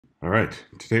All right,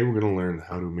 today we're going to learn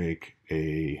how to make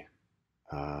a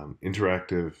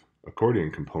interactive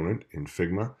accordion component in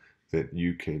Figma that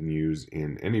you can use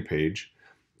in any page,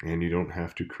 and you don't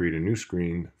have to create a new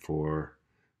screen for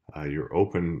your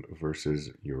open versus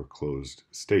your closed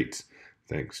states,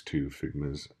 thanks to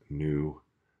Figma's new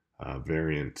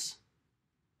variants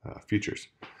features.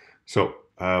 So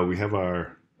we have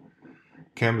our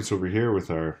canvas over here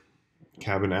with our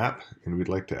cabin app, and we'd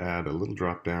like to add a little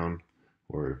drop down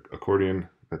or accordion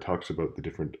that talks about the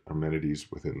different amenities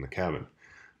within the cabin.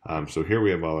 So here we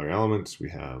have all our elements. We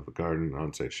have a garden,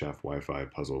 on-site chef, Wi-Fi,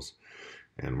 puzzles,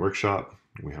 and workshop.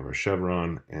 We have our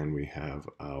chevron, and we have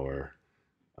our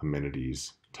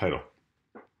amenities title.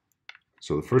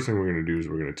 So the first thing we're going to do is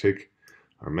we're going to take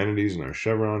our amenities and our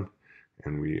chevron,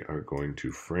 and we are going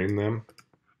to frame them,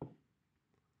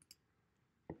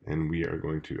 and we are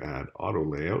going to add auto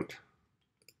layout.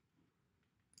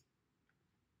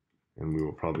 And we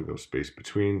will probably go space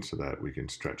between so that we can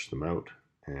stretch them out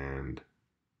and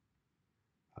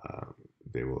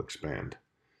they will expand.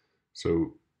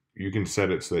 So you can set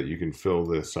it so that you can fill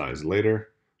the size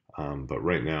later, but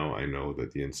right now I know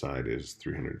that the inside is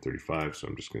 335, so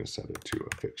I'm just going to set it to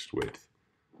a fixed width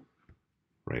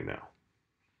right now.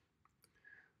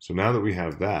 So now that we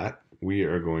have that, we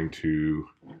are going to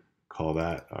call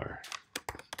that our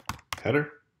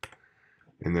header,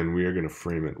 and then we are going to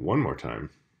frame it one more time.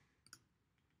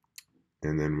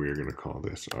 And then we're going to call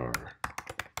this our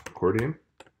accordion.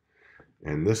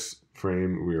 And this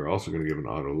frame, we are also going to give an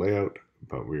auto layout,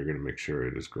 but we're going to make sure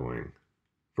it is going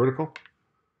vertical.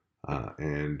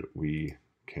 And we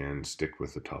can stick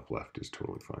with the top left is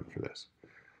totally fine for this.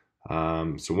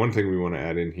 So one thing we want to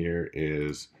add in here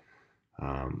is,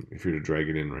 if you're to drag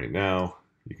it in right now,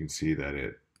 you can see that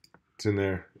it's in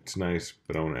there. It's nice,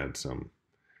 but I want to add some,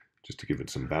 just to give it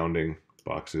some bounding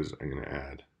boxes, I'm going to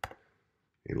add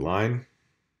a line,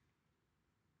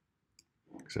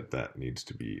 except that needs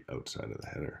to be outside of the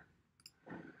header.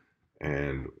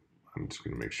 And I'm just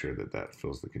going to make sure that that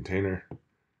fills the container,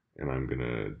 and I'm going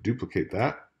to duplicate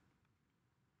that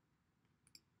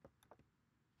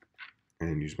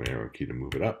and use my arrow key to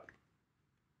move it up.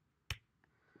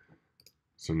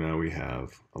 So now we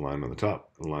have a line on the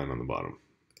top, a line on the bottom.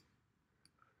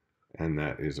 And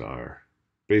that is our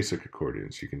basic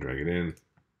accordion. So you can drag it in.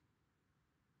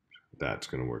 That's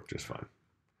going to work just fine.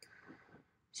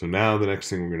 So now the next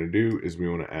thing we're going to do is we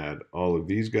want to add all of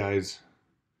these guys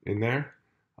in there.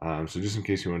 So just in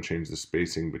case you want to change the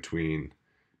spacing between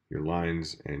your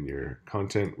lines and your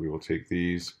content, we will take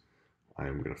these.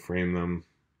 I'm going to frame them.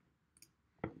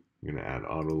 I'm going to add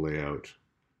auto layout.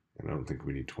 And I don't think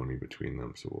we need 20 between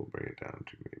them, so we'll bring it down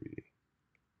to maybe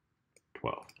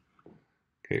 12.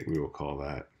 Okay, we will call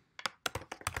that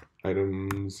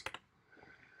items.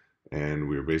 And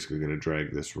we're basically going to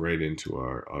drag this right into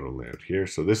our auto layout here.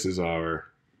 So this is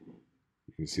our,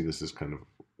 you can see this is kind of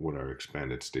what our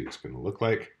expanded state is going to look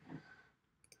like.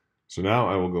 So now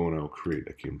I will go and I'll create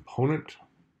a component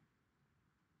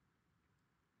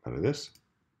out of this.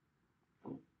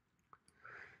 And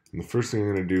the first thing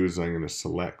I'm going to do is I'm going to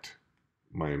select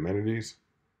my amenities.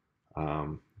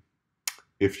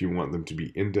 If you want them to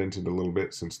be indented a little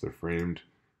bit, since they're framed,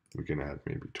 we can add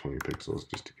maybe 20 pixels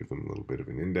just to give them a little bit of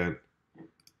an indent.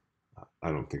 I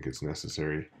don't think it's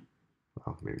necessary.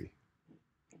 Well, maybe.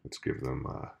 Let's give them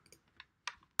a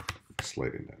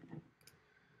slight indent.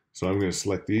 So I'm going to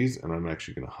select these, and I'm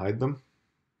actually going to hide them.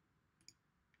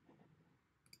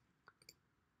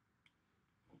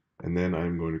 And then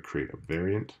I'm going to create a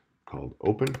variant called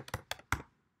open.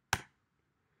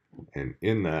 And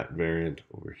in that variant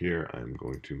over here, I'm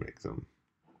going to make them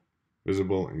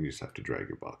visible, and you just have to drag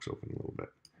your box open a little bit.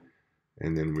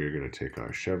 And then we're going to take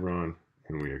our chevron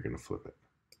and we are going to flip it.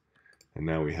 And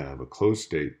now we have a closed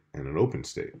state and an open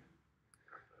state.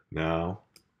 Now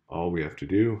all we have to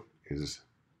do is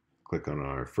click on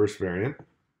our first variant,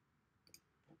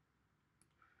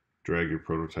 drag your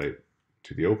prototype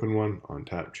to the open one, on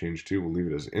tap, change to, we'll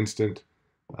leave it as instant.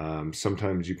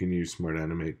 Sometimes you can use Smart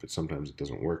Animate, but sometimes it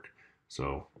doesn't work.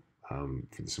 So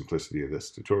for the simplicity of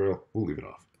this tutorial, we'll leave it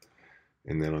off.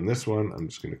 And then on this one, I'm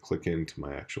just going to click into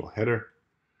my actual header,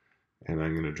 and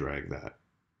I'm going to drag that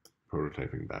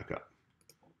prototyping back up.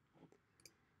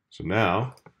 So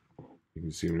now you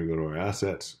can see when we go to our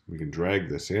assets, we can drag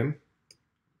this in.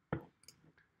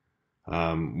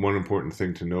 One important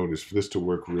thing to note is for this to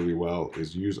work really well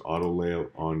is use auto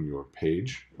layout on your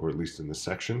page, or at least in the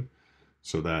section,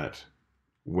 so that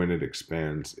when it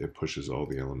expands, it pushes all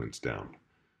the elements down.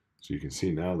 So you can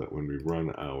see now that when we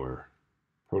run our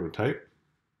prototype,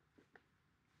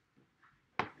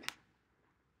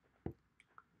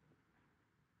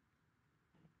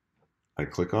 I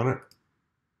click on it,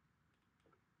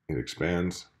 it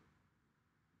expands,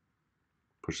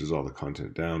 pushes all the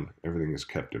content down, everything is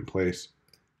kept in place,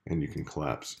 and you can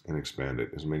collapse and expand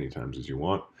it as many times as you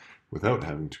want without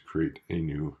having to create a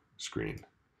new screen.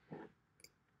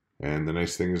 And the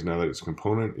nice thing is, now that it's a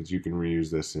component, is you can reuse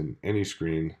this in any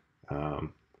screen,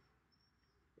 and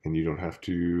you don't have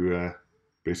to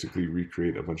basically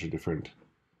recreate a bunch of different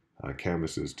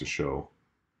canvases to show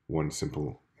one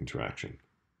simple interaction.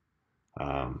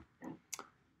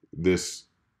 This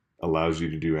allows you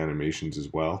to do animations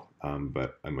as well,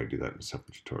 but I might do that in a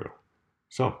separate tutorial.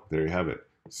 So there you have it.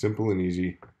 Simple and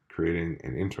easy, creating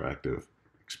an interactive,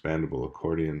 expandable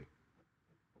accordion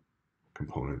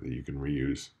component that you can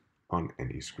reuse on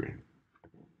any screen.